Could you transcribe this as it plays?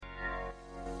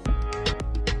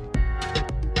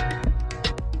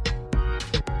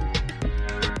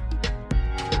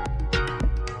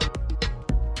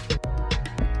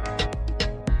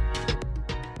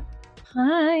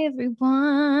Hi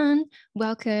everyone.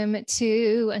 Welcome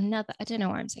to another, I don't know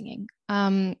why I'm singing.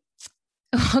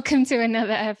 Welcome to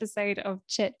another episode of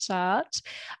Chit Chat.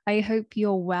 I hope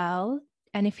you're well.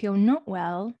 And if you're not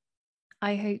well,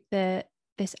 I hope that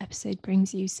this episode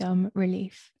brings you some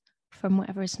relief from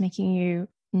whatever is making you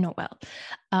not well,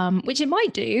 which it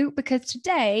might do because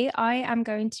today I am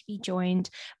going to be joined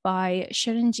by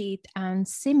Sharanjeet and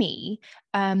Simi,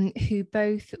 who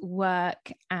both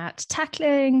work at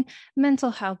tackling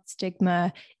mental health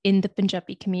stigma in the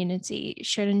Punjabi community.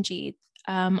 Sharanjeet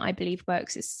I believe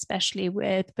works especially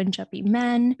with Punjabi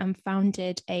men and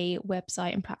founded a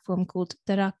website and platform called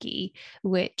Taraki,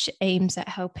 which aims at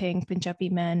helping Punjabi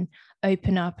men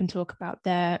open up and talk about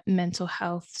their mental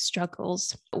health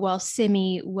struggles. While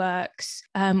Simi works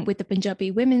with the Punjabi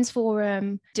Women's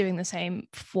Forum, doing the same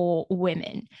for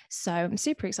women. So I'm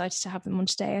super excited to have them on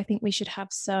today. I think we should have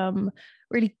some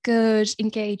really good,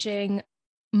 engaging,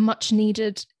 much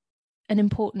needed and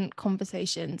important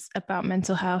conversations about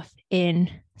mental health in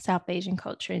South Asian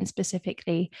culture and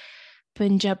specifically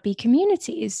Punjabi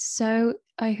communities. So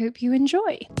I hope you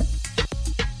enjoy.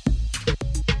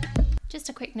 Just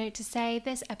a quick note to say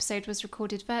this episode was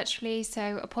recorded virtually,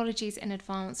 so apologies in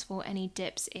advance for any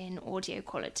dips in audio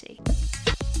quality.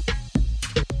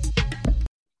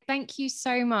 Thank you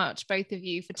so much, both of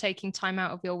you, for taking time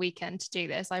out of your weekend to do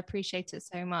this. I appreciate it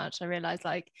so much. I realize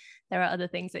there are other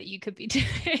things that you could be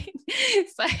doing.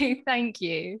 So thank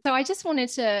you. So I just wanted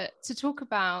to talk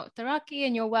about Taraki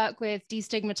and your work with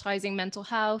destigmatizing mental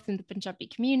health in the Punjabi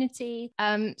community.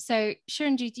 So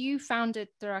Sharanjeet, you founded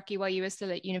Taraki while you were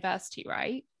still at university,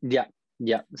 right? Yeah.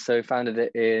 So founded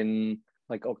it in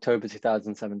October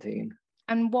 2017.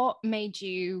 And what made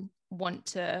you want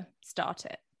to start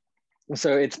it?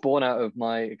 So it's born out of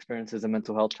my experiences and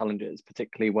mental health challenges,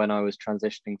 particularly when I was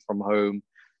transitioning from home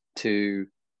to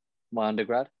my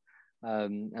undergrad.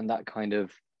 And that kind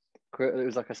of, it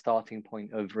was like a starting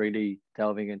point of really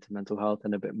delving into mental health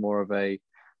in a bit more of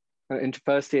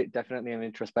firstly, definitely an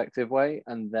introspective way,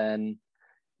 and then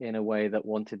in a way that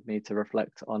wanted me to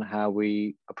reflect on how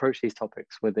we approach these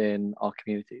topics within our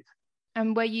communities.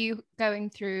 And were you going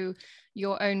through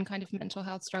your own kind of mental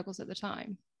health struggles at the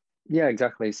time? Yeah,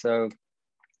 exactly. So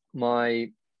my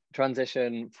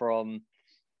transition from,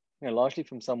 largely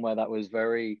from somewhere that was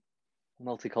very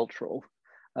multicultural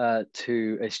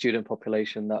to a student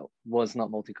population that was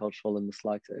not multicultural in the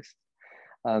slightest.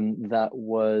 That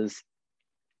was,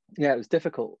 it was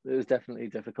difficult. It was definitely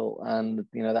difficult. And,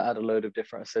 that had a load of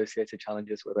different associated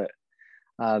challenges with it.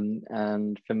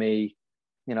 And for me,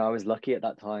 I was lucky at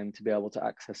that time to be able to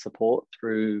access support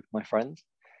through my friends.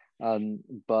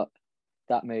 But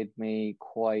that made me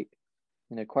quite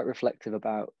reflective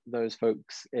about those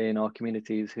folks in our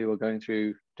communities who are going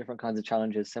through different kinds of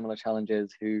challenges, similar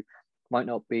challenges, who might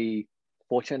not be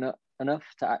fortunate enough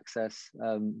to access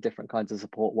different kinds of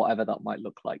support, whatever that might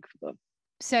look like for them.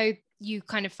 So you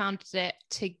kind of founded it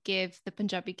to give the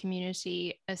Punjabi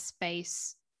community a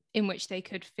space in which they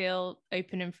could feel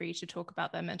open and free to talk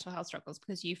about their mental health struggles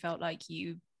because you felt like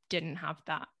you didn't have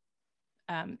that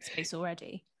space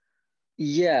already.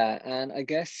 Yeah, and I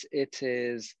guess it's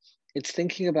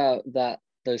thinking about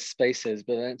those spaces,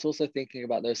 but then it's also thinking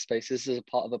about those spaces as a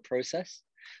part of a process.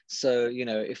 So,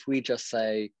 if we just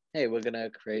say, hey, we're going to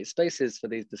create spaces for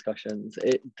these discussions,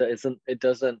 it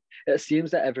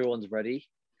assumes that everyone's ready,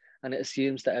 and it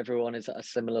assumes that everyone is at a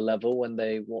similar level when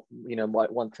they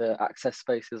might want to access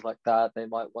spaces like that. They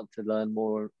might want to learn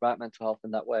more about mental health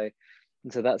in that way.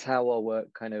 And so that's how our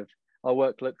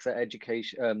work looks at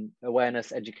education,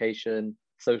 awareness, education,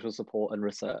 social support, and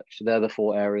research. They're the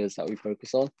four areas that we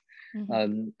focus on.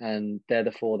 Mm-hmm. And they're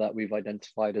the four that we've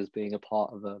identified as being a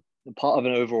part of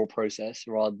an overall process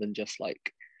rather than just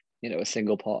a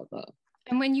single part of that.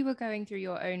 And when you were going through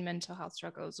your own mental health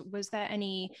struggles, was there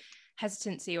any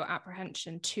hesitancy or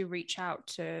apprehension to reach out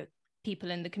to people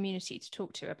in the community to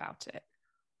talk to about it?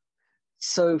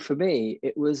 So for me,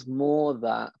 it was more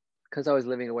that because I was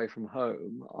living away from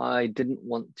home, I didn't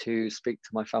want to speak to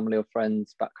my family or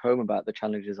friends back home about the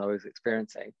challenges I was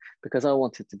experiencing because I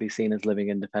wanted to be seen as living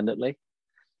independently.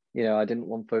 I didn't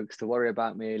want folks to worry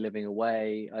about me living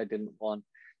away. I didn't want,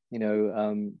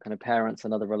 kind of parents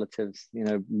and other relatives,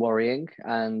 worrying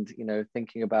and,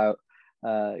 thinking about,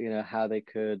 how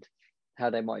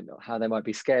they might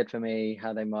be scared for me,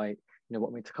 how they might,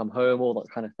 want me to come home, all that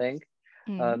kind of thing.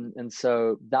 And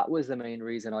so that was the main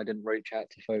reason I didn't reach out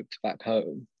to folks back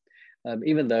home.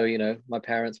 Even though, my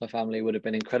parents, my family would have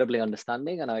been incredibly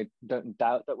understanding, and I don't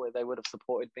doubt that they would have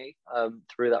supported me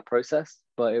through that process.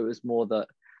 But it was more that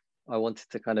I wanted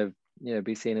to kind of,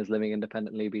 be seen as living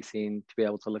independently, be seen to be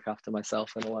able to look after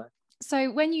myself in a way.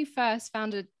 So when you first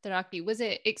founded Theraki, was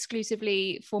it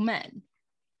exclusively for men?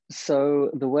 So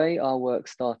the way our work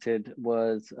started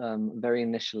was very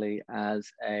initially as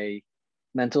a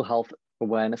mental health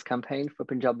awareness campaign for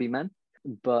Punjabi men.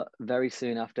 But very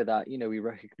soon after that, we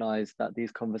recognized that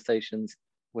these conversations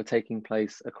were taking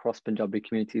place across Punjabi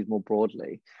communities more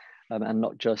broadly, and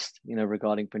not just,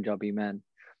 regarding Punjabi men.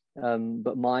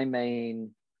 But my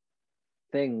main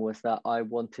thing was that I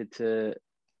wanted to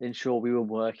ensure we were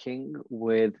working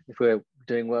with, if we were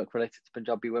doing work related to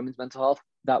Punjabi women's mental health,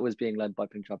 that was being led by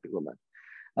Punjabi women.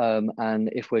 And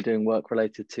if we're doing work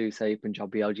related to, say,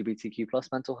 Punjabi LGBTQ plus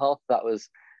mental health, that was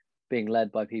being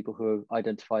led by people who are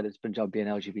identified as Punjabi and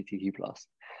LGBTQ plus.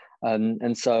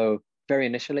 And so very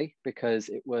initially, because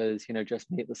it was, just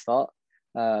me at the start,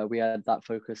 we had that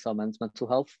focus on men's mental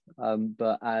health.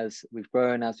 But as we've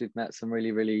grown, as we've met some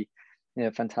really, really,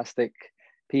 fantastic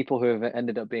people who have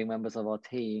ended up being members of our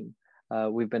team,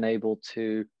 we've been able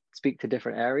to speak to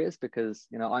different areas because,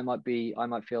 I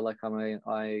might feel like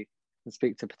I can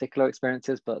speak to particular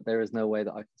experiences, but there is no way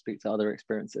that I can speak to other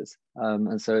experiences.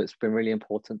 And so it's been really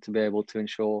important to be able to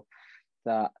ensure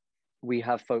that we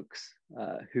have folks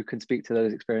who can speak to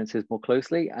those experiences more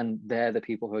closely, and they're the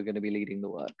people who are going to be leading the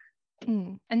work.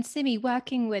 And Simi,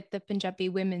 working with the Punjabi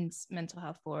Women's Mental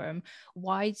Health Forum,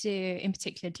 why in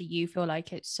particular do you feel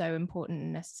like it's so important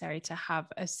and necessary to have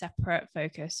a separate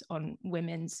focus on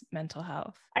women's mental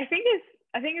health? I think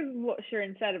it's what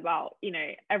Shirin said about,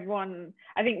 everyone,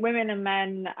 I think women and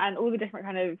men and all the different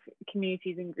kind of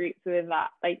communities and groups within that,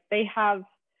 like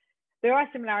there are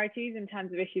similarities in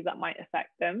terms of issues that might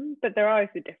affect them, but there are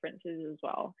also differences as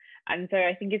well. And so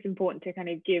I think it's important to kind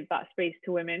of give that space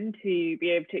to women to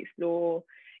be able to explore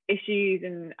issues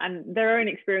and their own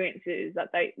experiences that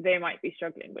they might be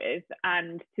struggling with,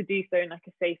 and to do so in like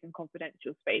a safe and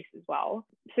confidential space as well.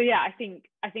 So yeah, I think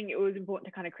it was important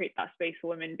to kind of create that space for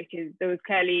women, because there was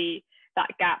clearly that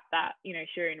gap that,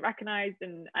 Shirin recognized,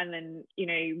 and then,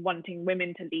 wanting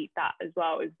women to lead that as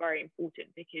well is very important,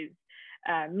 because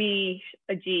me,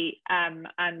 Ajit,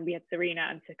 and we had Serena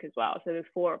and Suk as well. So there's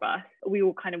 4 of us. We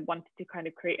all kind of wanted to kind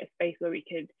of create a space where we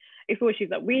could explore issues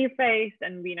that we've faced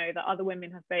and we know that other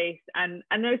women have faced, and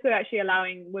also actually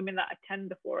allowing women that attend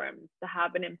the forums to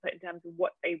have an input in terms of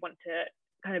what they want to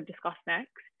kind of discuss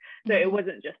next. So it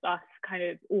wasn't just us kind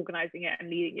of organizing it and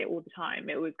leading it all the time.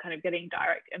 It was kind of getting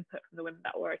direct input from the women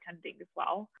that were attending as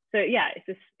well. So yeah,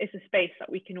 it's a space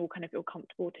that we can all kind of feel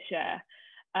comfortable to share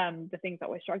the things that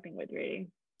we're struggling with, really.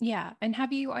 Yeah. And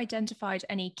have you identified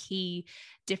any key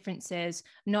differences,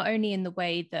 not only in the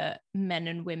way that men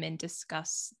and women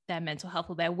discuss their mental health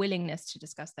or their willingness to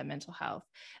discuss their mental health,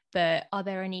 but are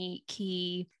there any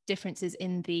key differences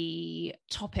in the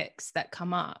topics that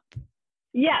come up?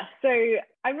 Yeah, so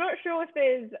I'm not sure if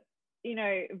there's,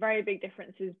 very big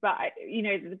differences, but,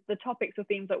 the topics or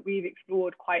themes that we've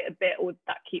explored quite a bit, or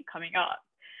that keep coming up,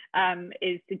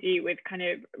 is to do with kind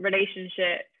of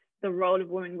relationships, the role of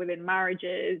women within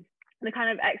marriages, the kind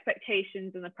of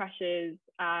expectations and the pressures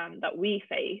that we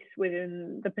face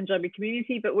within the Punjabi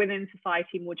community, but within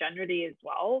society more generally as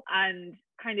well, and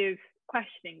kind of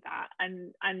questioning that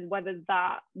and whether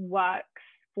that works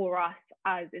for us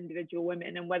as individual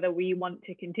women, and whether we want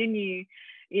to continue,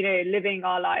 living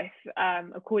our life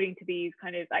according to these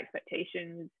kind of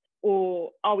expectations, or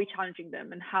are we challenging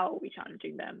them, and how are we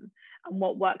challenging them, and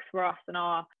what works for us and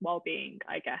our well-being,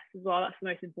 I guess, as well. That's the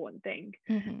most important thing.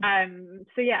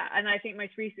 So yeah, and I think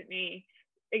most recently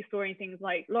exploring things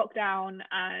like lockdown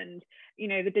and,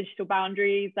 the digital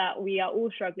boundaries that we are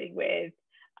all struggling with.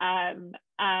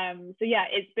 So yeah,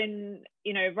 it's been,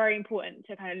 very important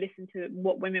to kind of listen to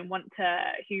what women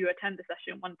who attend the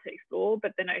session want to explore,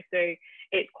 but then also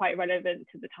it's quite relevant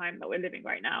to the time that we're living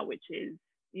right now, which is,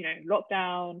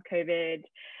 lockdown, COVID,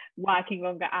 working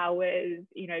longer hours,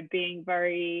 being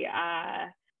very,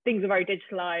 things are very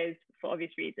digitalized for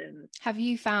obvious reasons. Have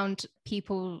you found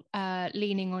people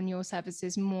leaning on your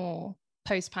services more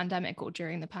post-pandemic or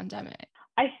during the pandemic?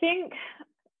 I think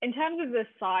in terms of the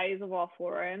size of our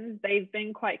forums, they've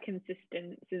been quite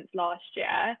consistent since last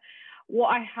year. What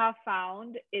I have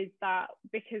found is that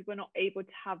because we're not able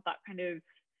to have that kind of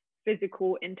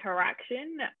physical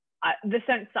interaction, the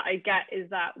sense that I get is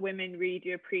that women really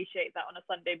do appreciate that on a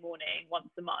Sunday morning, once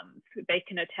a month, they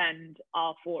can attend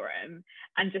our forum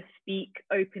and just speak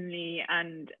openly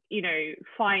and,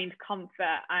 find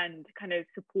comfort and kind of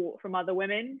support from other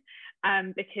women.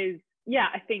 Because, yeah,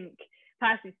 I think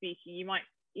personally speaking, you might,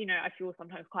 I feel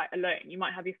sometimes quite alone. You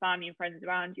might have your family and friends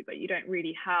around you, but you don't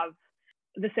really have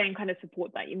the same kind of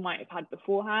support that you might have had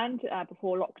beforehand,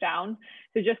 before lockdown.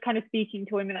 So just kind of speaking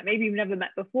to women that maybe you've never met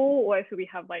before, or if we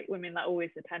have like women that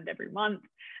always attend every month,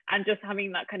 and just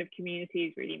having that kind of community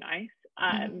is really nice.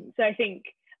 So I think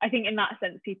in that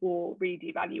sense, people really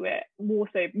do value it more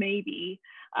so, maybe,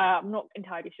 I'm not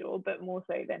entirely sure, but more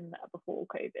so than before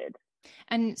COVID.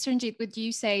 And Saranjeet, would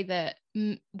you say that,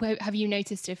 have you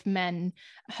noticed if men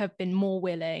have been more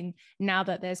willing now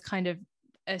that there's kind of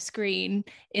a screen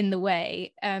in the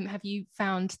way? Have you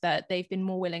found that they've been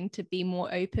more willing to be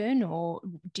more open, or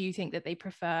do you think that they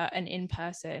prefer an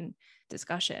in-person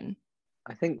discussion?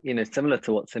 I think, similar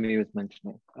to what Simi was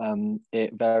mentioning,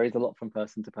 it varies a lot from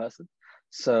person to person.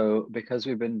 So because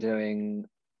we've been doing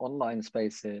online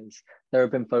spaces, there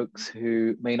have been folks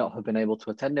who may not have been able to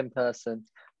attend in person,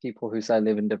 people who say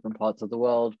live in different parts of the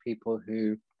world, people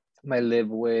who may live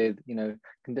with,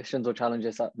 conditions or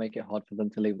challenges that make it hard for them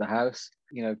to leave the house,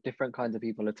 different kinds of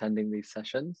people attending these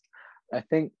sessions. I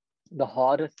think the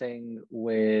harder thing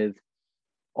with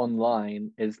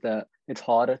online is that it's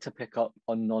harder to pick up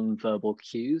on non-verbal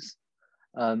cues.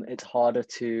 It's harder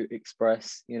to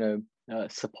express,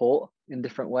 support in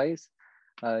different ways,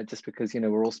 just because,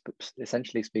 we're all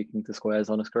essentially speaking to squares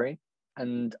on a screen.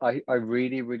 And I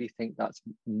really, really think that's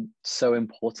so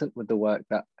important with the work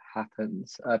that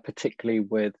happens, particularly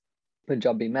with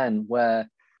Punjabi men, where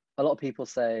a lot of people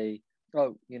say,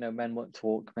 oh, men won't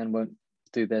talk, men won't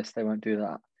do this, they won't do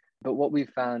that. But what we've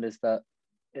found is that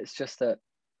it's just that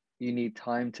you need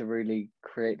time to really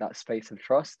create that space of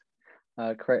trust,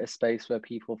 create a space where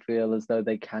people feel as though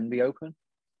they can be open,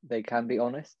 they can be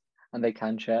honest, and they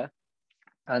can share.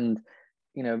 And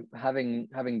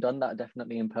having done that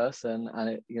definitely in person,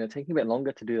 and it taking a bit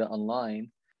longer to do that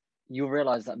online, you'll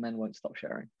realize that men won't stop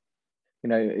sharing.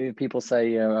 People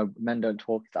say men don't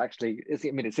talk. It's actually, it's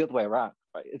the other way around,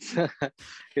 right? It's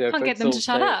can't get them to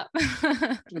shut up.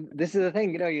 This is the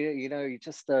thing, you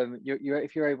just you're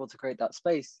if you're able to create that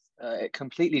space, it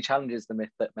completely challenges the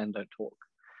myth that men don't talk.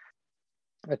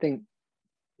 I think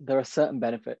there are certain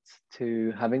benefits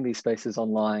to having these spaces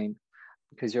online,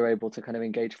 because you're able to kind of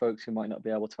engage folks who might not be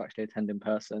able to actually attend in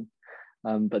person.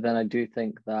 But then I do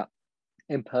think that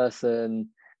in person,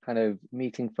 kind of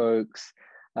meeting folks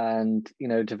and,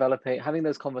 having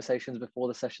those conversations before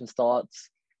the session starts,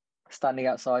 standing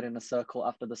outside in a circle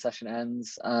after the session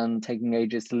ends and taking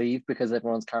ages to leave because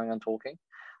everyone's carrying on talking.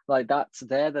 Like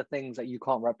they're the things that you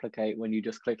can't replicate when you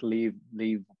just click leave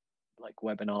like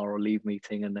webinar or leave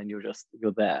meeting, and then you're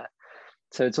there.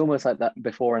 So it's almost like that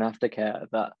before and after care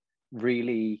that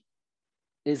really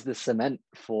is the cement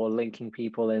for linking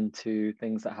people into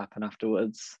things that happen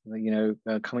afterwards,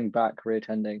 coming back,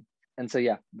 reattending. And so,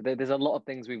 yeah, there's a lot of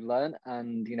things we've learned.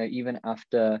 And, even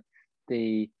after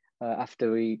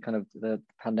after we kind of the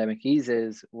pandemic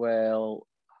eases, well,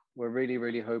 we're really,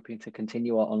 really hoping to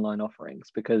continue our online offerings,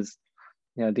 because,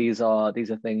 these are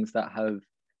things that have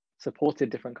supported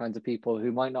different kinds of people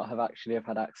who might not have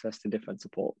had access to different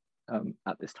support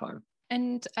at this time.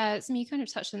 And Simi, you kind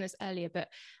of touched on this earlier, but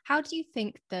how do you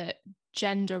think that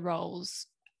gender roles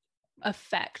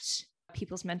affect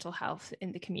people's mental health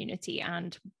in the community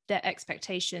and their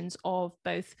expectations of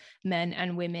both men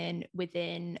and women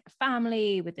within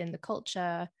family, within the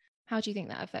culture? How do you think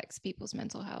that affects people's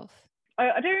mental health?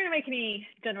 I don't want to make any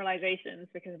generalizations,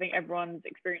 because I think everyone's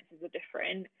experiences are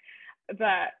different.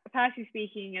 But personally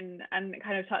speaking, and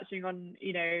kind of touching on,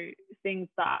 things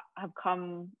that have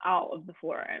come out of the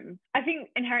forum, I think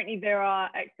inherently there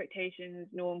are expectations,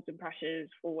 norms and pressures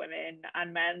for women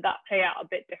and men that play out a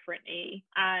bit differently.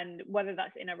 And whether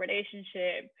that's in a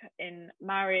relationship, in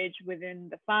marriage, within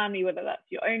the family, whether that's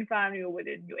your own family or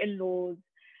within your in-laws,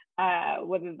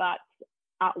 whether that's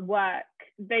at work,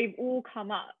 they've all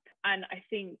come up. And I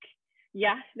think,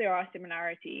 yes, there are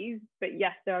similarities, but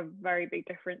yes, there are very big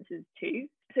differences too.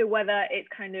 So whether it's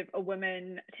kind of a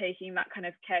woman taking that kind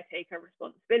of caretaker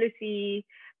responsibility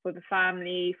for the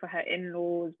family, for her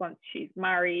in-laws once she's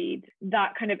married,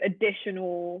 that kind of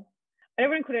additional, I don't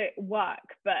want to call it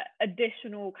work, but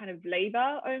additional kind of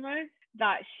labor almost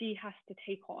that she has to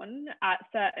take on at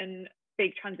certain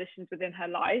big transitions within her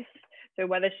life. So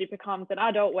whether she becomes an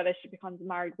adult, whether she becomes a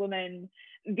married woman,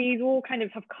 these all kind of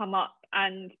have come up,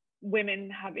 and women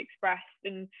have expressed,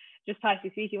 and just personally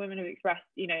speaking, women have expressed,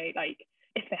 like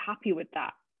if they're happy with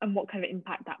that and what kind of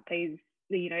impact that plays,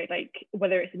 like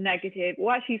whether it's negative,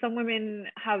 or actually some women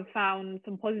have found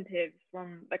some positives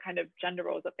from the kind of gender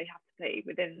roles that they have to play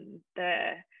within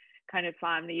their kind of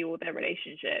family or their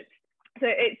relationships. So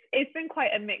it's been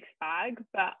quite a mixed bag,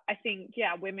 but I think,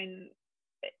 yeah, women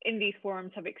in these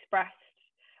forums have expressed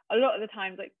a lot of the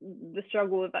times like the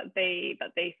struggle that they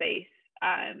face,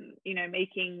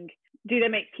 making do they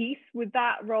make peace with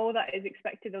that role that is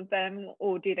expected of them,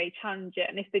 or do they challenge it?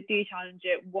 And if they do challenge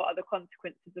it, what are the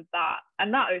consequences of that?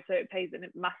 And that also plays a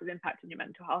massive impact on your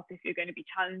mental health if you're going to be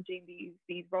challenging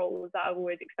these roles that are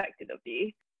always expected of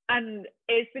you. And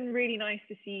it's been really nice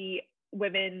to see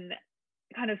women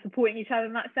kind of supporting each other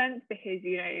in that sense, because,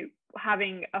 you know,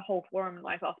 having a whole forum in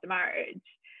Life After Marriage,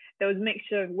 there was a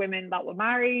mixture of women that were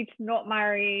married, not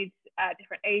married,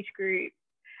 different age groups.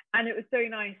 And it was so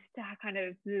nice to kind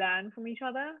of learn from each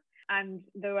other. And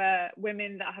there were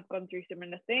women that had gone through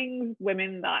similar things,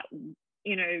 women that,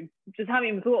 you know, just haven't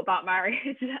even thought about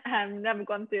marriage, never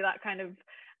gone through that kind of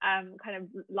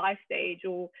life stage,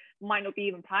 or might not be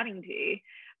even planning to.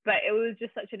 But it was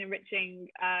just such an enriching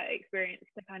experience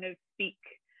to kind of speak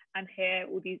and hear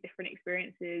all these different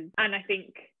experiences. And I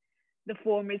think the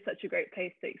forum is such a great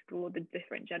place to explore the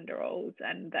different gender roles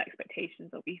and the expectations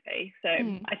that we face. So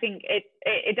I think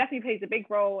it definitely plays a big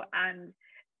role,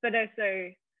 but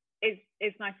also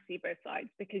it's nice to see both sides,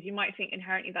 because you might think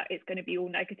inherently that it's going to be all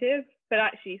negative, but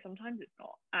actually sometimes it's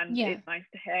not. And it's nice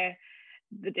to hear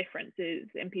the differences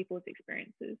in people's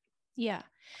experiences. Yeah.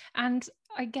 And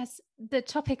I guess the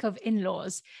topic of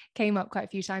in-laws came up quite a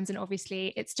few times, and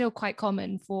obviously it's still quite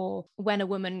common for when a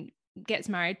woman gets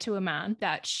married to a man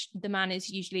that the man is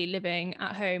usually living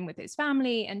at home with his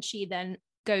family, and she then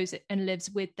goes and lives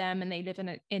with them, and they live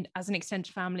in as an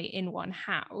extended family in one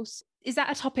house. Is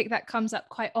that a topic that comes up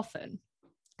quite often?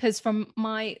 Because from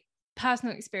my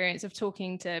personal experience of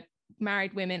talking to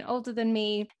married women older than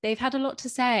me, they've had a lot to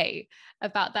say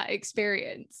about that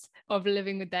experience of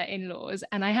living with their in-laws,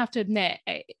 and I have to admit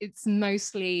it's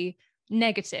mostly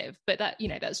negative, but that, you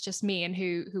know, that's just me and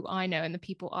who I know and the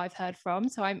people I've heard from.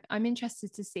 So I'm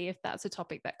interested to see if that's a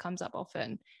topic that comes up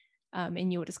often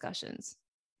in your discussions.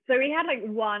 So we had like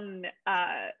one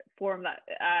forum that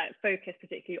focused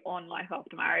particularly on life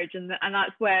after marriage, and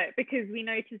that's where, because we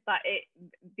noticed that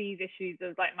these issues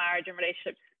of like marriage and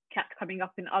relationships kept coming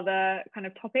up in other kind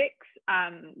of topics,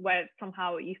 where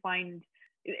somehow you find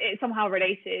it's somehow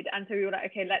related, and so we were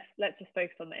like, okay, let's just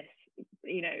focus on this,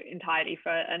 you know, entirely for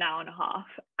an hour and a half.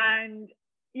 And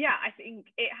yeah, I think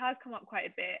it has come up quite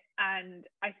a bit, and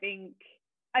I think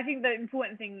the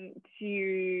important thing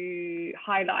to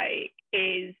highlight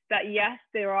is that yes,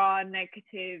 there are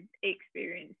negative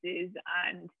experiences,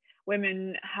 and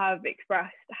women have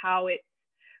expressed how it's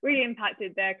really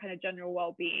impacted their kind of general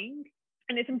well-being.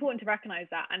 And it's important to recognize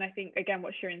that. And I think, again,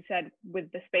 what Shirin said with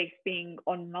the space being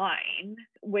online,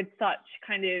 with such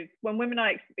kind of, when women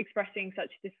are expressing such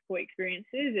difficult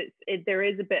experiences, there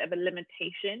is a bit of a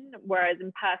limitation. Whereas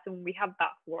in person, we had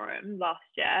that forum last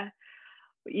year,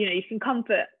 you know, you can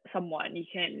comfort someone, you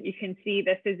can see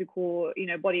their physical, you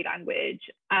know, body language,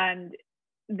 and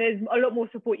there's a lot more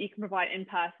support you can provide in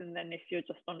person than if you're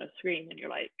just on a screen and you're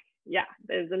like, yeah,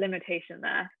 there's a limitation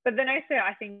there. But then also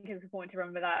I think it's important to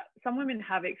remember that some women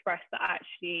have expressed that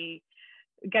actually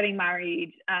getting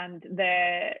married and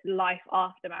their life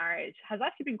after marriage has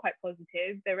actually been quite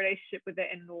positive. Their relationship with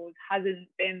their in-laws hasn't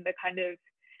been the kind of,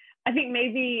 I think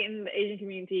maybe in the Asian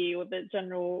community or the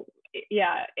general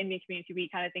Indian community, we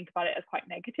kind of think about it as quite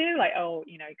negative, like, oh,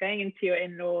 you know, going into your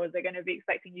in-laws, they're going to be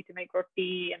expecting you to make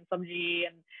roti and sabji,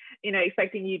 and, you know,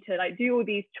 expecting you to like do all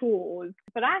these chores.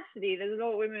 But actually there's a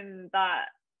lot of women that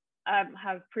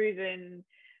have proven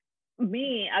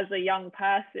me as a young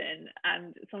person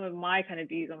and some of my kind of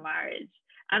views on marriage,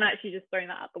 and actually just throwing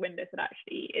that out the window, that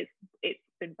actually it's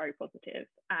been very positive,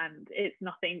 and it's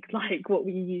nothing like what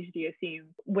we usually assume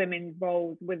women's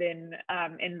roles within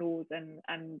in-laws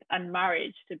and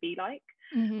marriage to be like.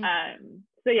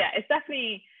 So yeah, it's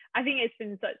definitely, I think it's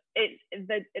been such,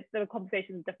 the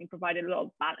conversation has definitely provided a lot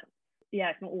of balance. Yeah,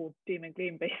 it's not all doom and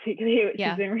gloom basically, which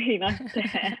has been really nice to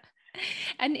hear.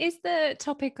 And is the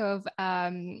topic of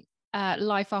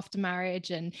life after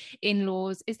marriage and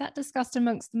in-laws, is that discussed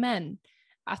amongst men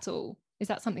at all? Is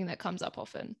that something that comes up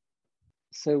often?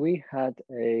 So we had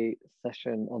a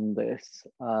session on this.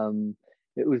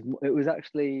 It was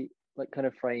actually like kind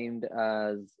of framed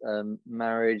as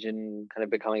marriage and kind of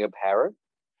becoming a parent,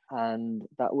 and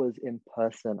that was in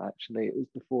person. Actually, it was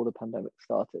before the pandemic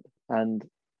started, and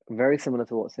very similar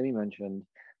to what Simi mentioned,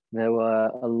 there were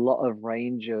a lot of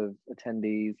range of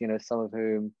attendees. You know, some of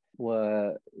whom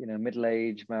were, you know,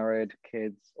 middle-aged, married,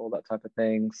 kids, all that type of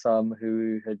thing. Some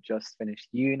who had just finished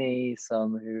uni,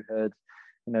 some who had,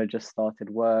 you know, just started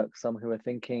work, some who were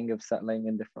thinking of settling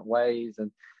in different ways.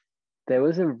 And there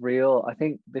was a real, I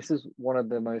think this is one of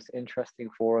the most interesting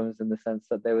forums in the sense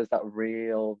that there was that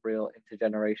real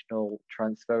intergenerational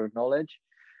transfer of knowledge.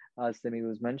 As Simi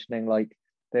was mentioning, like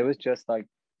there was just like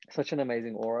such an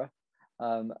amazing aura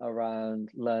around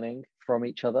learning from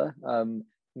each other.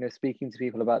 speaking to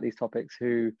people about these topics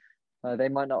who they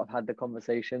might not have had the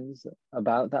conversations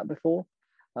about that before.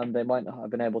 They might not have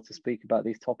been able to speak about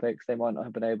these topics. They might not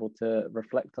have been able to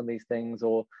reflect on these things,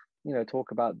 or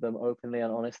talk about them openly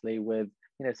and honestly with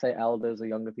say elders or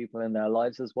younger people in their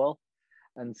lives as well.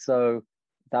 And so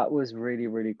that was really,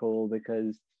 really cool,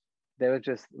 because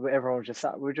everyone was just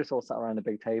sat, we were just all sat around a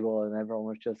big table, and everyone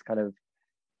was just kind of,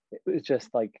 it was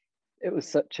just like, it was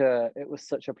such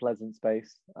a pleasant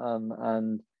space.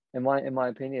 And in my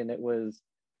opinion, it was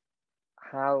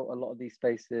how a lot of these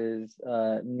spaces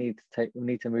need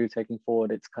to move taking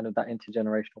forward. It's kind of that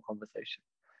intergenerational conversation.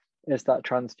 It's that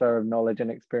transfer of knowledge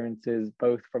and experiences,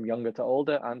 both from younger to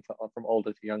older and from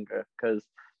older to younger, because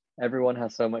everyone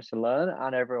has so much to learn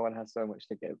and everyone has so much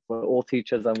to give. We're all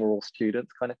teachers and we're all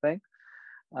students, kind of thing.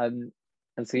 And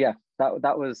so yeah,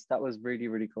 that was really,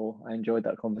 really cool. I enjoyed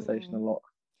that conversation a lot.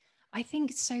 I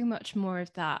think so much more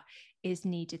of that is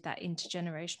needed, that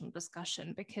intergenerational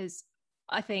discussion, because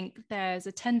I think there's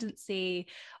a tendency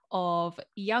of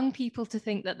young people to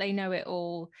think that they know it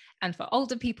all, and for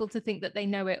older people to think that they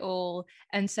know it all.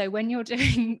 And so when you're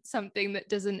doing something that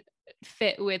doesn't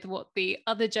fit with what the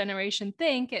other generation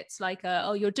think, it's like,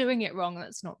 oh, you're doing it wrong,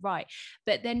 that's not right.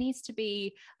 But there needs to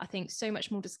be, I think, so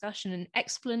much more discussion and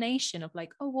explanation of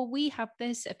like, oh, well, we have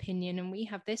this opinion and we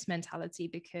have this mentality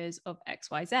because of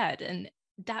XYZ. And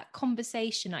that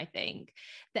conversation, I think,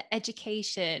 the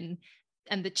education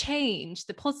and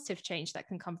the positive change that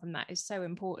can come from that is so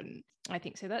important. I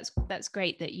think so. That's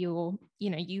great that you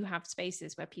have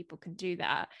spaces where people can do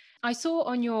that. I saw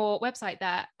on your website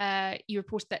that you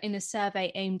reported that in a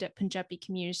survey aimed at Punjabi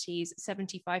communities,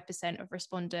 75% of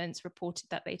respondents reported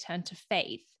that they turn to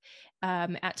faith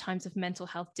at times of mental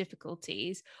health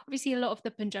difficulties. Obviously, a lot of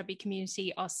the Punjabi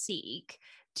community are Sikh.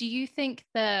 Do you think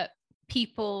that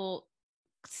people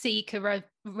seek a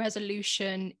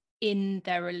resolution in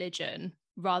their religion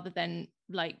rather than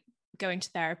like going to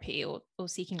therapy or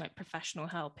seeking like professional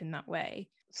help in that way?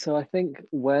 So I think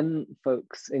when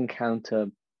folks encounter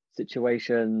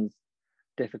situations,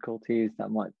 difficulties that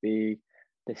might be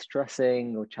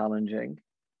distressing or challenging,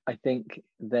 I think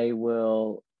they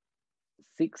will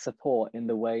seek support in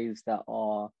the ways that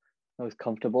are most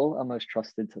comfortable and most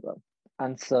trusted to them.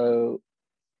 And so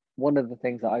one of the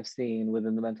things that I've seen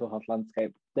within the mental health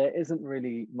landscape, there isn't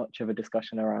really much of a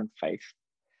discussion around faith.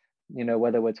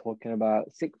 Whether we're talking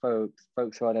about Sikh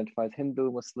folks who identify as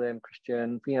Hindu, Muslim,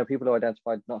 Christian, people who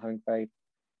identify as not having faith.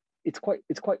 It's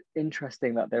quite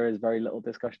interesting that there is very little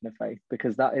discussion of faith,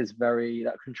 because that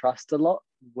contrasts a lot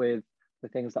with the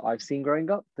things that I've seen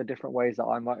growing up, the different ways that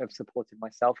I might have supported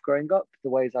myself growing up, the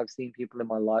ways I've seen people in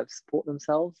my life support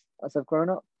themselves as I've grown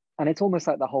up. And it's almost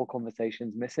like the whole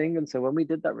conversation's missing. And so when we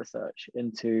did that research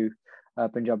into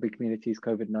Punjabi communities,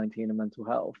 COVID-19 and mental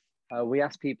health, we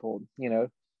asked people,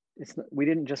 we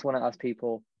didn't just want to ask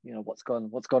people, what's gone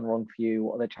wrong for you,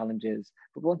 what are the challenges,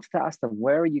 but we wanted to ask them,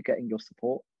 where are you getting your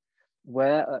support?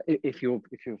 Where, if you're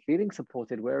feeling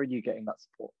supported, where are you getting that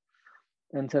support?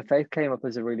 And so faith came up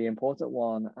as a really important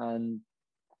one. And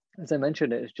as I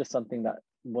mentioned, it was just something that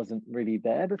wasn't really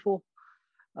there before.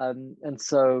 And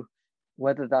so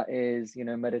whether that is,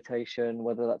 meditation,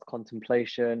 whether that's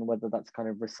contemplation, whether that's kind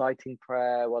of reciting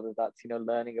prayer, whether that's,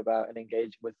 learning about and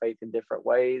engaging with faith in different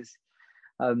ways,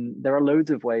 there are loads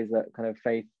of ways that kind of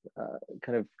faith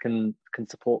kind of can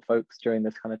support folks during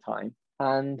this kind of time.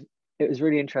 And it was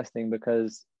really interesting,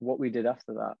 because what we did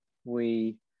after that,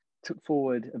 we took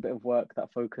forward a bit of work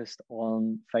that focused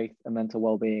on faith and mental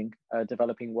well-being,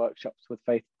 developing workshops with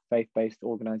faith-based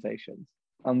organizations.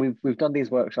 And we've done these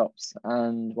workshops,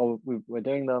 and we're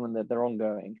doing them, and they're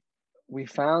ongoing. We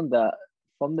found that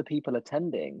from the people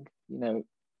attending,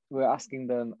 we're asking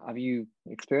them, have you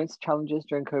experienced challenges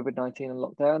during COVID-19 and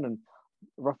lockdown? And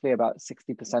roughly about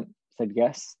 60% said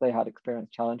yes, they had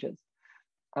experienced challenges.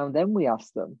 And then we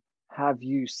asked them, have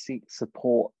you sought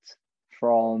support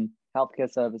from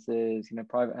healthcare services,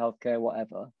 private healthcare,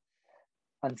 whatever?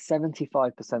 And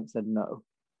 75% said no.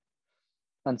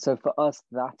 And so for us,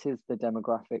 that is the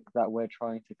demographic that we're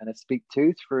trying to kind of speak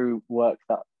to through work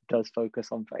that does focus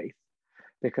on faith,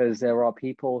 because there are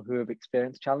people who have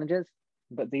experienced challenges,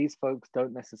 but these folks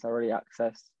don't necessarily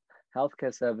access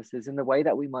healthcare services in the way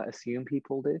that we might assume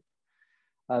people do.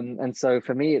 And so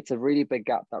for me, it's a really big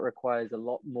gap that requires a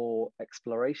lot more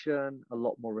exploration, a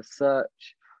lot more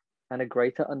research, and a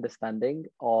greater understanding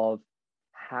of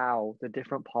how the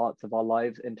different parts of our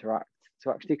lives interact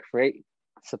to actually create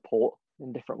support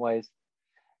in different ways.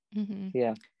 Mm-hmm.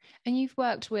 Yeah. And you've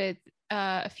worked with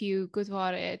a few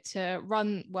Gurdwara to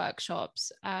run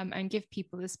workshops and give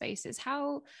people the spaces.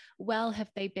 How well have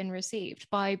they been received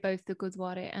by both the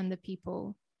Gurdwara and the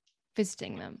people?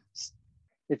 visiting them?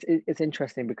 It's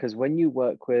interesting because when you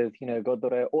work with, you know,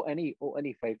 Godore or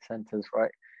any faith centers,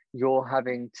 right, you're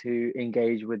having to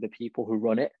engage with the people who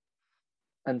run it.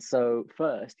 And so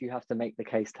first you have to make the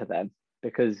case to them,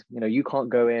 because, you know, you can't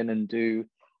go in and do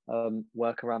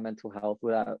work around mental health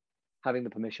without having the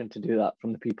permission to do that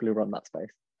from the people who run that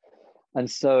space. And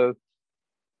so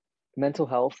mental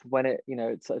health, when it, you know,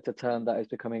 it's a term that is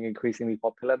becoming increasingly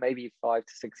popular. Maybe 5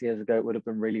 to 6 years ago, it would have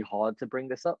been really hard to bring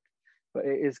this up, but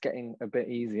it is getting a bit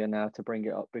easier now to bring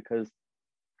it up because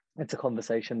it's a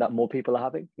conversation that more people are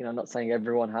having. You know, I'm not saying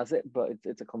everyone has it, but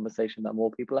it's a conversation that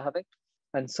more people are having.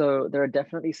 And so there are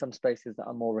definitely some spaces that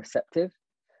are more receptive.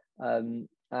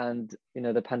 And, you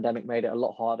know, the pandemic made it a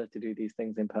lot harder to do these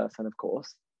things in person, of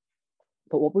course.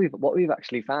 But what we've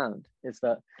actually found is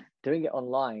that doing it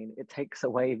online, it takes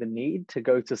away the need to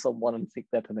go to someone and seek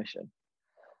their permission.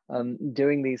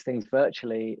 Doing these things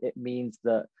virtually, it means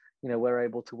that, you know, we're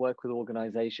able to work with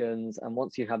organizations, and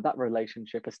once you have that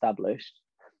relationship established,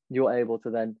 you're able to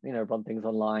then, you know, run things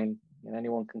online, and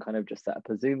anyone can kind of just set up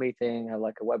a Zoom meeting, have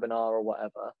like a webinar or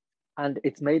whatever. And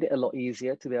it's made it a lot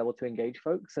easier to be able to engage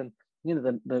folks. And, you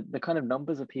know, the kind of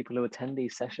numbers of people who attend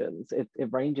these sessions, it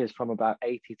ranges from about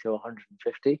 80 to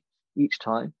 150 each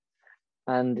time.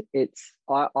 And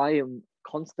I am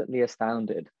constantly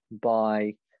astounded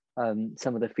by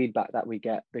some of the feedback that we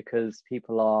get, because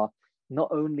people are not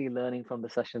only learning from the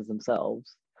sessions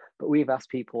themselves, but we've asked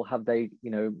people, have they,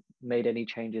 you know, made any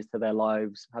changes to their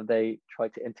lives? Have they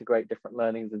tried to integrate different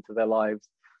learnings into their lives?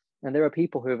 And there are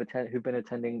people who've been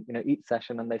attending, you know, each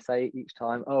session, and they say each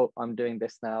time, oh, I'm doing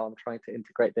this now, I'm trying to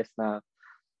integrate this now.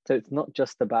 So it's not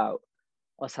just about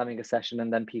us having a session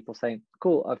and then people saying,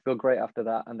 cool, I feel great after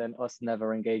that, and then us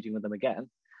never engaging with them again.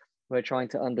 We're trying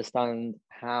to understand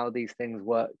how these things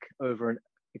work over an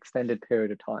extended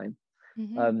period of time.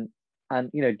 Mm-hmm. And,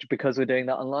 you know, because we're doing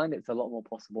that online, it's a lot more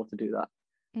possible to do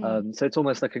that. So it's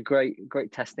almost like a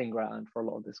great testing ground for a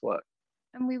lot of this work.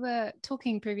 And we were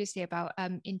talking previously about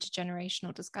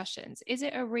intergenerational discussions. Is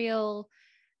it a real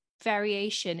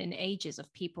variation in ages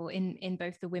of people in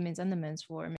both the women's and the men's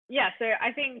forum? Yeah, so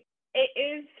I think it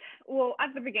is, well,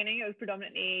 at the beginning, it was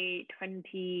predominantly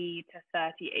 20 to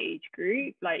 30 age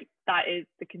group. Like, that is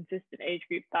the consistent age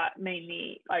group that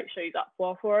mainly like shows up for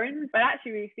our forums. But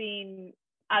actually, we've seen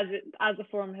as the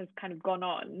forum has kind of gone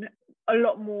on, a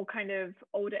lot more kind of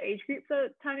older age groups are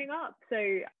turning up. So,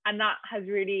 and that has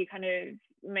really kind of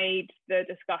made the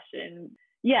discussion,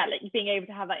 like being able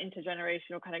to have that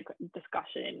intergenerational kind of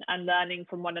discussion and learning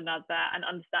from one another and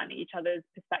understanding each other's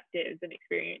perspectives and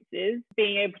experiences,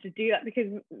 being able to do that,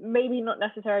 because maybe not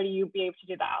necessarily you'll be able to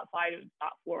do that outside of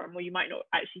that forum, or you might not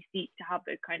actually seek to have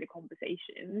those kind of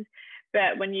conversations.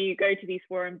 But when you go to these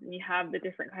forums and you have the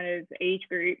different kind of age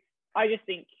groups, I just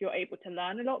think you're able to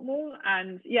learn a lot more.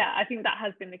 And yeah, I think that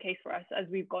has been the case for us as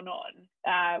we've gone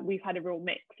on. We've had a real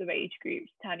mix of age groups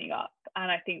turning up.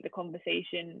 And I think the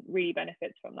conversation really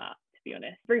benefits from that, to be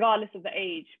honest. Regardless of the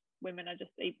age, women are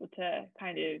just able to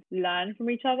kind of learn from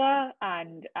each other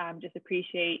and just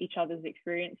appreciate each other's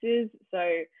experiences.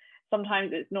 So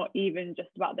sometimes it's not even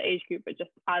just about the age group, but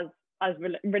just as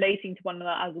relating to one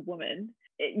another as a woman.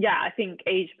 I think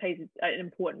age plays an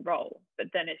important role, but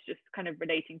then it's just kind of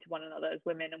relating to one another as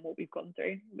women and what we've gone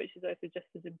through, which is also just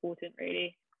as important,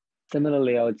 really.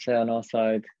 Similarly, I would say on our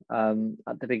side,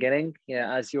 at the beginning,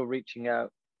 as you're reaching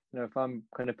out, you know, if I'm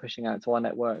kind of pushing out to our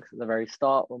networks at the very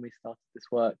start when we started this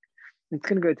work, it's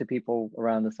going to go to people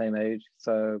around the same age.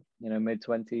 So, you know,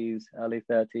 mid-20s, early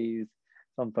 30s,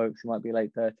 some folks who might be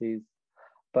late 30s.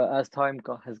 But as time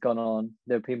has gone on,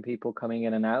 there have been people coming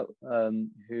in and out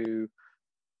who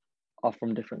are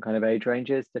from different kind of age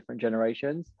ranges, different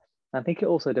generations. I think it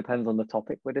also depends on the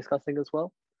topic we're discussing as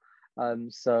well.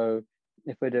 So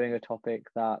if we're doing a topic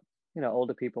that, you know,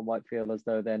 older people might feel as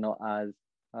though they're not as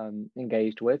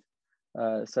engaged with.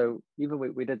 So even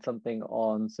we did something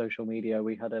on social media.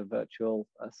 We had a virtual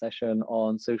session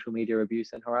on social media abuse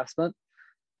and harassment,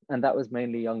 and that was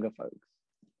mainly younger folks.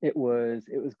 It was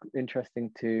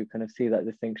interesting to kind of see that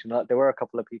distinction. There were a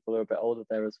couple of people who are a bit older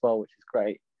there as well, which is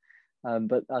great.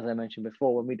 But as I mentioned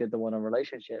before, when we did the one on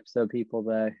relationships, there are people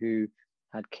there who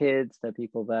had kids, there are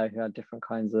people there who had different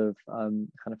kinds of kind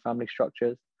of family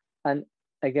structures. And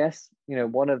I guess, you know,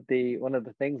 one of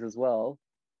the things as well,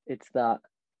 it's that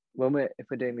if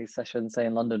we're doing these sessions, say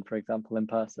in London, for example, in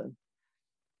person,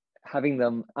 having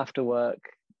them after work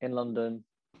in London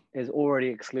is already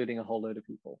excluding a whole load of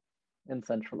people in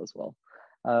Central as well.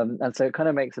 And so it kind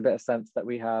of makes a bit of sense that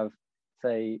we have,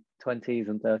 say, 20s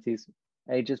and 30s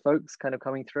ages folks kind of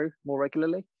coming through more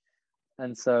regularly.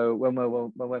 And so when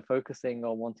we're focusing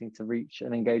on wanting to reach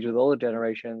and engage with all the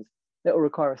generations, it will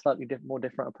require a slightly more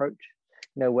different approach.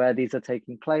 Where these are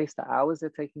taking place, the hours they're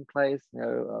taking place.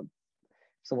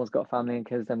 Someone's got family and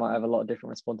kids, they might have a lot of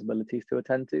different responsibilities to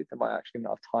attend to. They might actually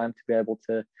not have time to be able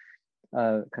to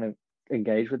kind of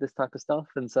engage with this type of stuff.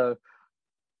 And so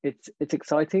it's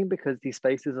exciting because these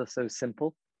spaces are so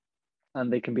simple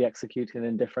and they can be executed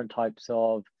in different types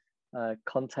of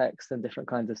contexts and different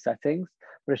kinds of settings.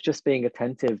 But it's just being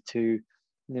attentive to,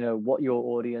 what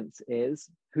your audience is,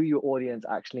 who your audience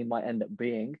actually might end up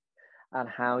being, and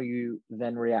how you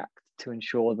then react to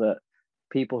ensure that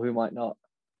people who might not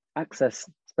access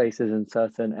spaces in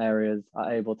certain areas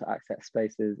are able to access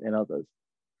spaces in others.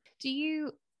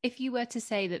 If you were to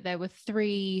say that there were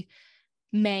 3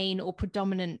 main or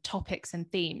predominant topics and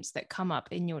themes that come up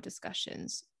in your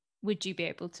discussions, would you be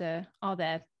able to, are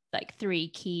there like 3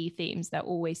 key themes that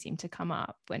always seem to come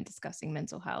up when discussing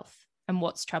mental health and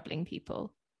what's troubling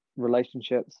people?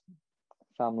 Relationships,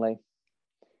 family,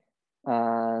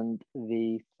 and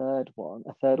a third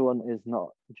one is not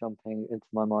jumping into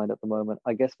my mind at the moment.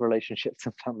 I guess relationships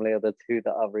and family are the 2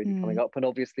 that are really coming up, and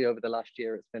obviously over the last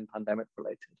year it's been pandemic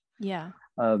related.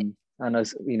 And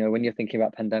as when you're thinking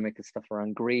about pandemic, it's stuff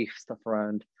around grief, stuff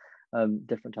around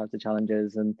different types of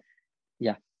challenges, and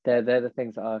they're the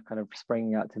things that are kind of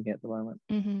springing out to me at the moment.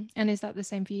 Mm-hmm. And is that the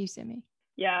same for you, Simi?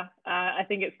 Yeah, I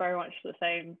think it's very much the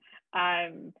same.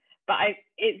 But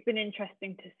it's been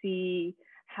interesting to see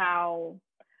how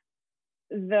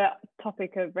the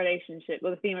topic of relationship, or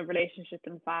the theme of relationship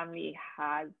and family,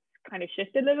 has kind of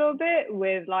shifted a little bit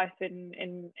with life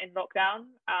in lockdown.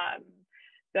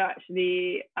 So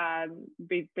actually,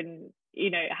 we've been,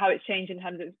 how it's changed in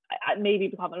terms of maybe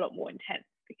become a lot more intense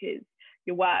because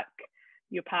your work,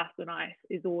 your personal life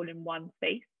is all in one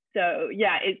space. So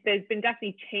yeah, there's been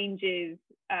definitely changes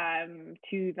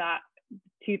to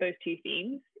those 2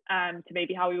 themes, to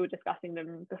maybe how we were discussing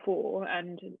them before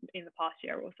and in the past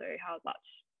year, also how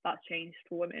that's changed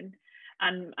for women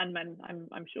and men,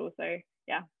 I'm sure. So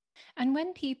yeah. And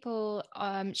when people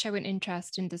show an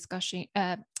interest in discussing,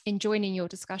 in joining your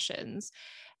discussions,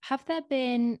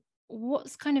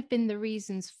 what's kind of been the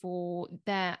reasons for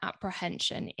their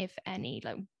apprehension, if any?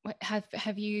 Like,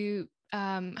 have you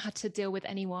had to deal with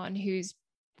anyone who's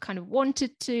kind of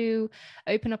wanted to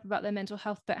open up about their mental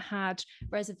health but had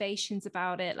reservations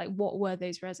about it? Like, what were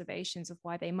those reservations of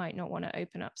why they might not want to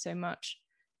open up so much?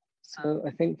 So I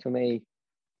think for me,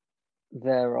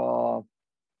 there are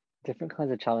different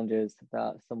kinds of challenges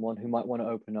that someone who might want to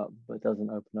open up but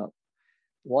doesn't open up.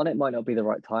 One, it might not be the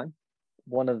right time.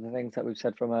 One of the things that we've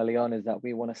said from early on is that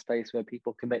we want a space where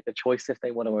people can make the choice if they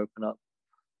want to open up.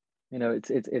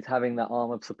 It's having that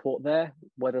arm of support there.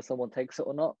 Whether someone takes it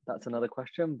or not, that's another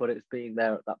question, but it's being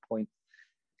there at that point.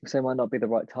 So it might not be the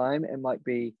right time. It might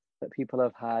be that people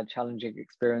have had challenging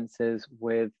experiences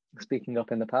with speaking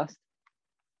up in the past.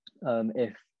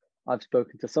 If I've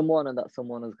spoken to someone and that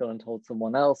someone has gone and told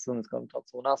someone else and has gone and told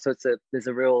someone else, so there's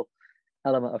a real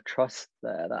element of trust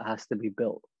there that has to be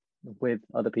built with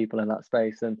other people in that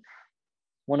space. And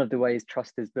one of the ways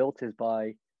trust is built is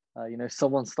by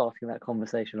someone starting that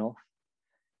conversation off.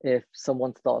 If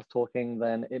someone starts talking,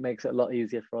 then it makes it a lot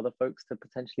easier for other folks to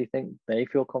potentially think they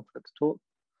feel confident to talk.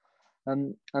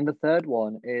 And the third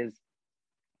one is,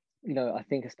 I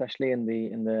think especially in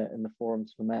the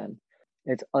forums for men,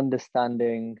 it's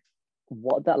understanding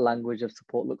what that language of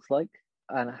support looks like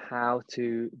and how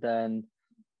to then,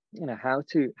 how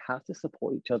to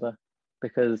support each other,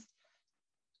 because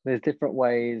there's different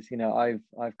ways.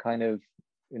 I've kind of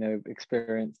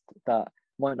experienced that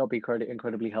might not be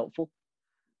incredibly helpful,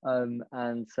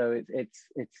 and so it's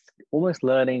almost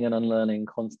learning and unlearning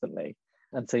constantly.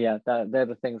 And so they're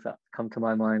the things that come to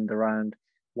my mind around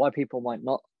why people might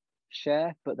not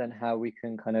share, but then how we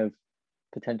can kind of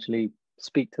potentially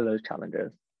speak to those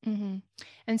challenges. Mm-hmm.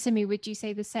 And Simi, would you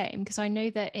say the same? Because I know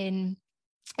that in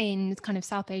kind of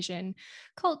South Asian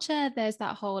culture, there's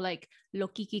that whole like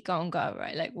lokiki gonga,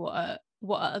 right? Like what are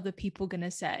other people going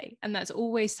to say? And that's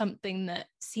always something that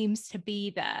seems to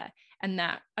be there, and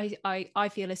that I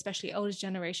feel especially older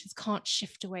generations can't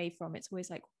shift away from. It's always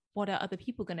like, what are other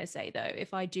people going to say though?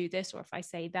 If I do this or if I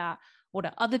say that, what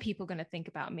are other people going to think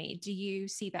about me? Do you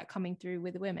see that coming through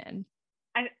with women?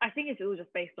 I think it's all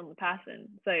just based on the person.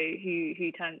 So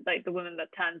who turns, like the woman that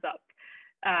turns up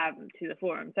to the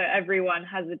forum. So everyone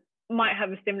might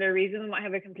have a similar reason, might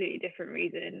have a completely different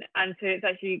reason. And so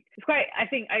it's quite, I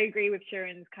think I agree with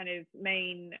Shirin's kind of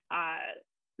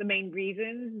the main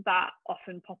reasons that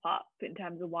often pop up in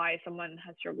terms of why someone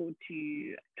has struggled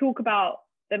to talk about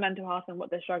their mental health and what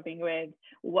they're struggling with,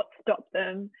 what stopped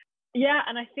them. Yeah,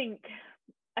 and I think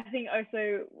I think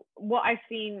also what I've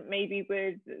seen maybe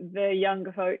with the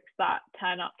younger folks that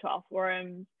turn up to our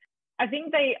forums, I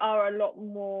think they are a lot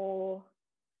more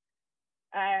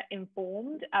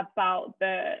informed about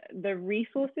the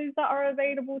resources that are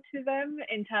available to them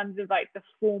in terms of like the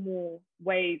formal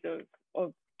ways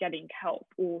of getting help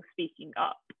or speaking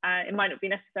up. It might not be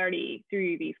necessarily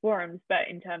through these forums, but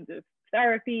in terms of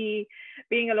therapy,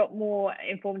 being a lot more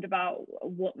informed about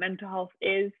what mental health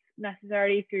is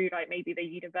necessarily through like maybe the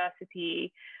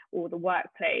university or the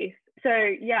workplace. So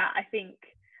yeah, I think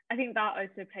that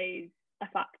also plays a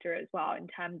factor as well in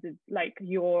terms of like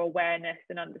your awareness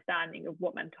and understanding of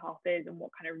what mental health is and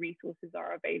what kind of resources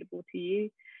are available to you.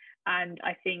 And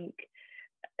I think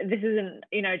this isn't,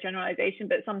 you know, generalization,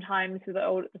 but sometimes for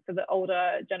the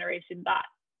older generation, that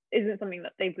isn't something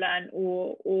that they've learned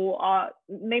or are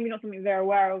maybe not something they're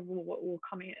aware of or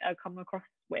come across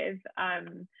with.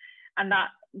 And that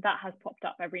has popped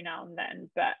up every now and then.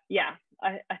 But yeah,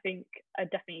 I think I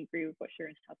definitely agree with what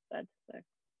Shirin has said. So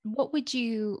what would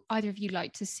you either of you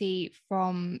like to see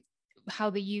from how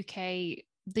the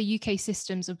UK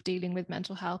systems of dealing with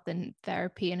mental health and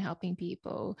therapy and helping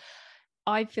people?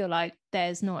 I feel like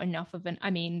there's not enough of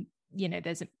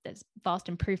there's vast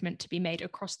improvement to be made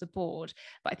across the board,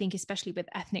 but I think especially with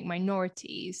ethnic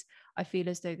minorities, I feel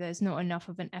as though there's not enough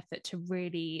of an effort to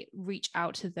really reach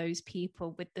out to those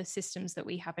people with the systems that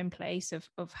we have in place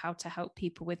of how to help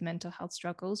people with mental health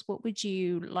struggles. What would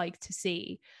you like to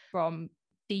see from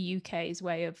the UK's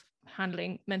way of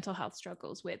handling mental health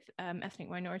struggles with ethnic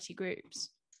minority groups?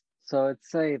 So I'd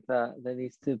say that there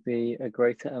needs to be a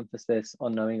greater emphasis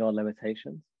on knowing our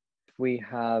limitations. If we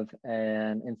have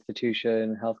an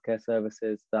institution, healthcare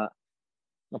services that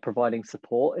are providing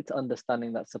support, it's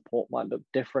understanding that support might look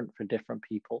different for different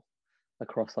people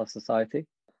across our society.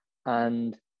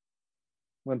 And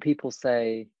when people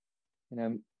say, you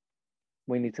know,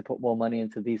 we need to put more money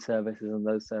into these services and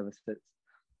those services,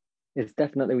 it's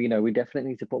definitely, you know, we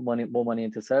definitely need to put more money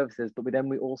into services, but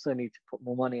we also need to put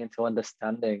more money into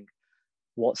understanding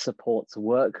what supports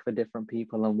work for different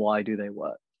people and why do they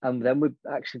work. And then we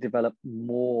actually develop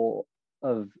more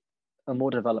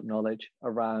developed knowledge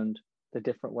around the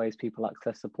different ways people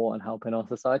access support and help in our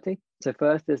society. So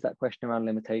first is that question around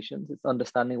limitations. It's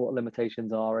understanding what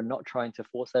limitations are and not trying to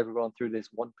force everyone through this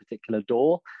one particular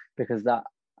door, because that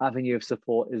avenue of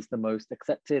support is the most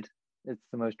accepted. It's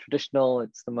the most traditional.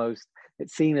 It's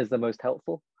seen as the most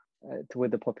helpful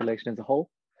with the population as a whole.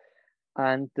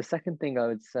 And the second thing I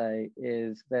would say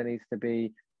is there needs to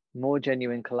be more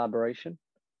genuine collaboration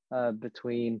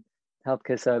between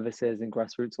healthcare services and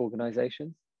grassroots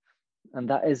organizations. And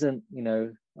that isn't, you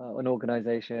know, an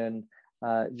organization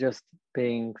just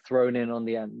being thrown in on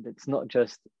the end. It's not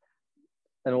just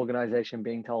an organization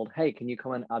being told, hey, can you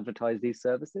come and advertise these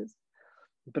services?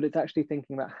 But it's actually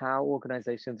thinking about how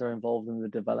organizations are involved in the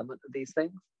development of these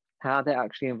things, how they're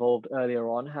actually involved earlier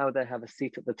on, how they have a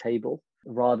seat at the table,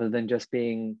 rather than just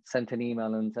being sent an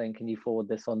email and saying, can you forward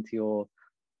this onto your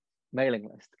mailing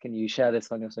list? Can you share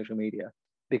this on your social media?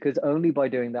 Because only by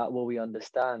doing that will we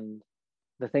understand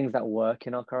the things that work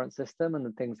in our current system and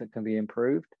the things that can be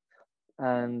improved.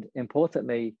 And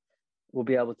importantly, we'll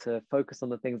be able to focus on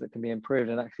the things that can be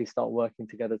improved and actually start working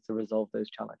together to resolve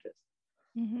those challenges.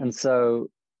 Mm-hmm. And so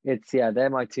they're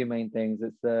my two main things.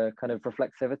 It's the kind of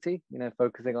reflexivity, you know,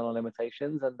 focusing on our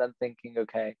limitations and then thinking,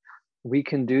 okay, we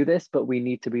can do this, but we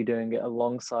need to be doing it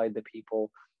alongside the people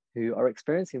who are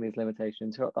experiencing these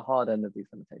limitations, who are at the hard end of these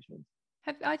limitations.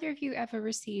 Have either of you ever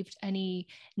received any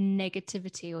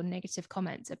negativity or negative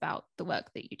comments about the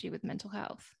work that you do with mental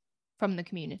health from the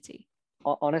community?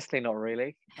 Honestly, not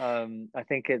really. I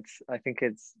think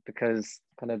it's because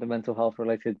kind of the mental health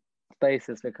related space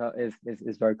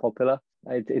is very popular.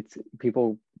 It's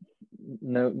people.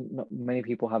 No, not many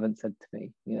people haven't said to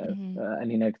me, you know, mm-hmm.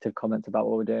 Any negative comments about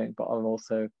what we're doing. But I'm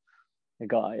also a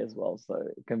guy as well, so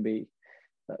it can be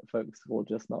that folks will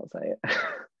just not say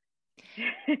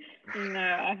it. No,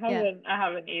 I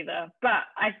haven't either. But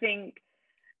I think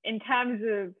in terms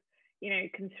of, you know,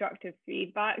 constructive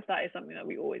feedback, that is something that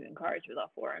we always encourage with our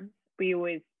forums. We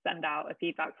always send out a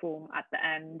feedback form at the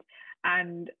end.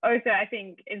 And also, I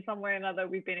think in some way or another,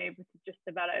 we've been able to just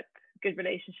develop good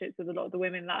relationships with a lot of the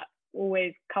women that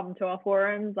always come to our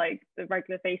forums, like the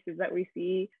regular faces that we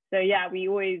see. So yeah, we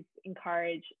always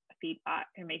encourage feedback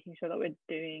and making sure that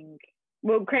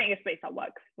we're creating a space that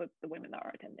works with the women that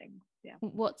are attending. Yeah.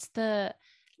 What's the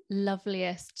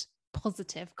loveliest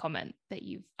positive comment that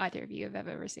either of you have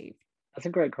ever received? That's a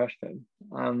great question.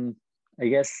 I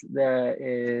guess there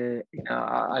is, you know,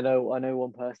 I know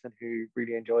one person who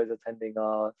really enjoys attending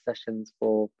our sessions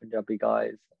for Punjabi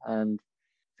guys, and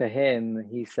for him,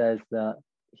 he says that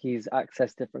he's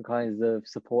accessed different kinds of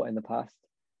support in the past.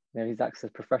 You know, he's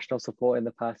accessed professional support in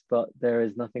the past, but there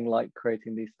is nothing like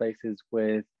creating these spaces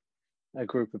with a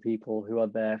group of people who are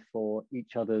there for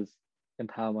each other's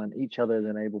empowerment, each other's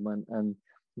enablement, and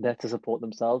there to support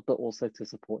themselves, but also to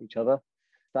support each other.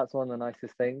 That's one of the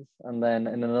nicest things. And then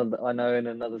in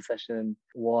another session,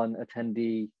 one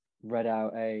attendee read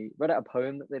out a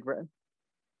poem that they'd written.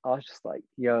 I was just like,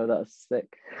 yo, that's sick.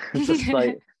 Just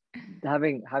like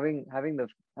having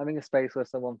a space where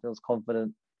someone feels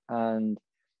confident and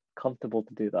comfortable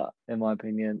to do that, in my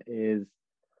opinion, is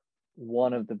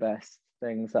one of the best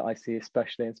things that I see,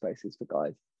 especially in spaces for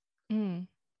guys.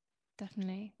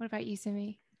 Definitely. What about you,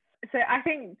 Simi? So I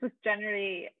think just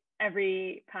generally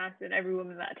every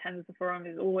woman that attends the forum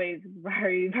is always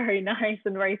very, very nice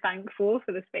and very thankful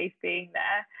for the space being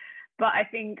there. But I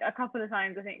think a couple of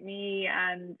times, I think me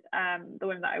and the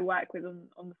women that I work with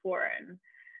on the forum,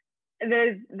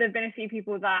 there've been a few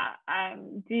people that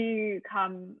do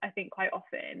come, I think, quite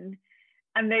often,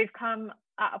 and they've come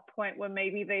at a point where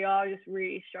maybe they are just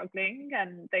really struggling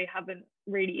and they haven't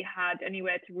really had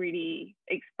anywhere to really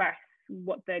express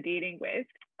what they're dealing with.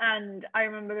 And I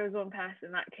remember there was one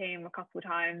person that came a couple of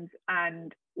times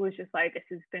and was just like, this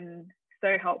has been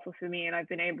so helpful for me, and I've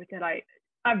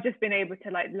just been able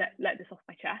to let this off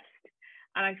my chest,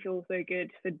 and I feel so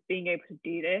good for being able to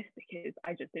do this because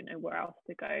I just didn't know where else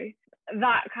to go.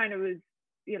 That kind of was,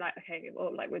 you're like, okay,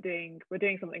 well, like we're doing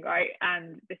something right,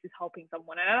 and this is helping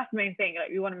someone, and that's the main thing. Like,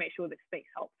 we want to make sure this space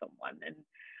helps someone,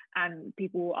 and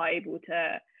people are able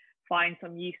to find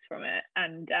some use from it.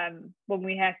 And when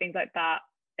we hear things like that,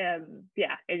 it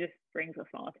just brings a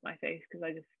smile to my face, because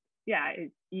I just,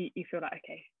 you feel like,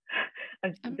 okay,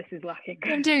 this is lacking.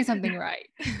 I'm doing something right.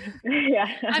 Yeah,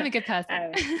 I'm a good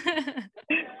person.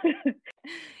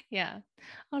 Yeah.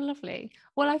 Oh, lovely.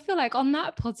 Well, I feel like on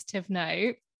that positive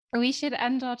note, we should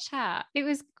end our chat. It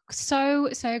was so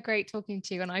great talking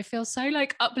to you, and I feel so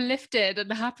like uplifted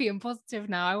and happy and positive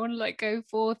now. I want to like go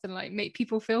forth and like make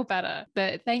people feel better.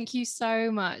 But thank you so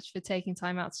much for taking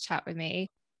time out to chat with me.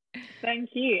 Thank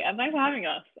you, and thanks for having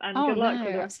us, and good luck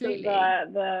with the rest of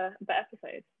the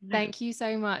episode. Thank you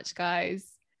so much, guys.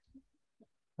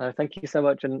 Thank you so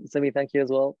much, and Simi, thank you as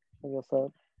well for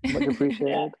yourself. Much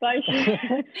appreciated. Thank you.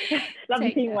 Love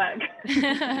the teamwork.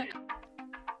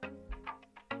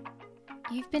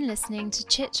 You've been listening to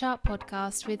Chit Chat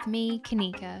Podcast with me,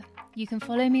 Kanika. You can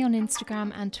follow me on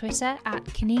Instagram and Twitter at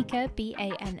Kanika,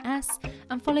 BANS,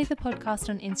 and follow the podcast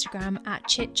on Instagram at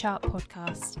Chit Chat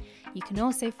Podcast. You can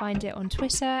also find it on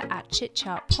Twitter at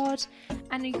chitchatpod,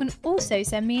 and you can also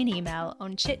send me an email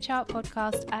on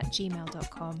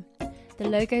chitchatpodcast@gmail.com. The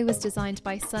logo was designed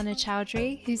by Sana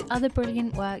Chowdhury, whose other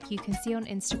brilliant work you can see on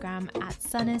Instagram at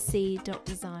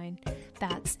sanac.design.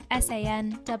 That's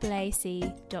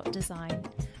SANAAC.design.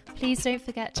 Please don't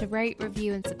forget to rate,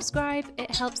 review and subscribe.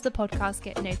 It helps the podcast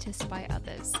get noticed by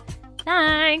others.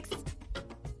 Thanks!